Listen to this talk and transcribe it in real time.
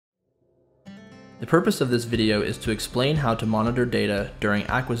The purpose of this video is to explain how to monitor data during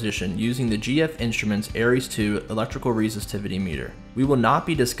acquisition using the GF Instruments ARES 2 electrical resistivity meter. We will not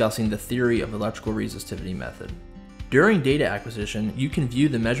be discussing the theory of electrical resistivity method. During data acquisition, you can view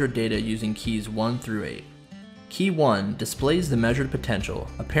the measured data using keys 1 through 8. Key 1 displays the measured potential,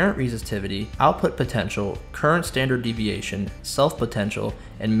 apparent resistivity, output potential, current standard deviation, self-potential,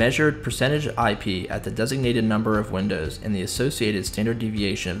 and measured percentage IP at the designated number of windows and the associated standard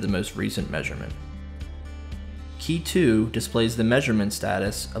deviation of the most recent measurement. Key 2 displays the measurement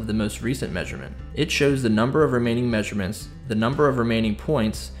status of the most recent measurement. It shows the number of remaining measurements, the number of remaining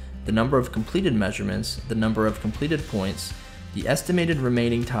points, the number of completed measurements, the number of completed points, the estimated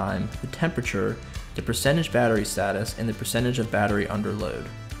remaining time, the temperature, the percentage battery status, and the percentage of battery under load.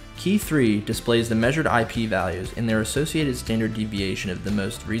 Key 3 displays the measured IP values and their associated standard deviation of the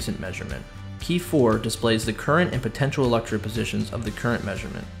most recent measurement. Key 4 displays the current and potential electrode positions of the current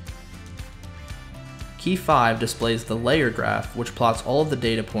measurement. Key 5 displays the layer graph, which plots all of the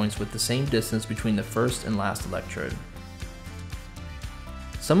data points with the same distance between the first and last electrode.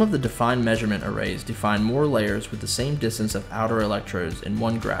 Some of the defined measurement arrays define more layers with the same distance of outer electrodes in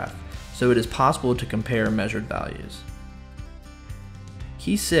one graph, so it is possible to compare measured values.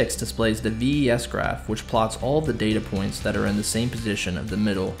 Key 6 displays the VES graph, which plots all of the data points that are in the same position of the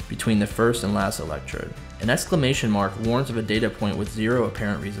middle between the first and last electrode. An exclamation mark warns of a data point with zero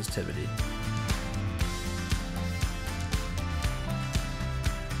apparent resistivity.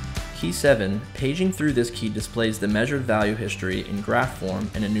 Key 7, paging through this key displays the measured value history in graph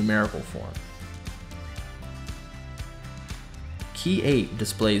form and in numerical form. Key 8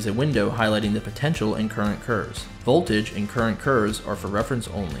 displays a window highlighting the potential and current curves. Voltage and current curves are for reference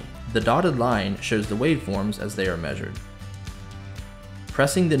only. The dotted line shows the waveforms as they are measured.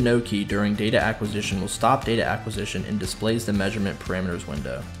 Pressing the No key during data acquisition will stop data acquisition and displays the measurement parameters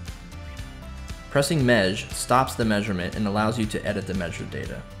window. Pressing Measure stops the measurement and allows you to edit the measured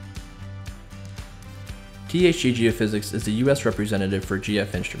data. THG Geophysics is the US representative for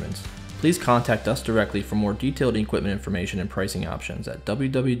GF Instruments. Please contact us directly for more detailed equipment information and pricing options at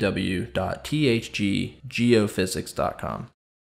www.thggeophysics.com.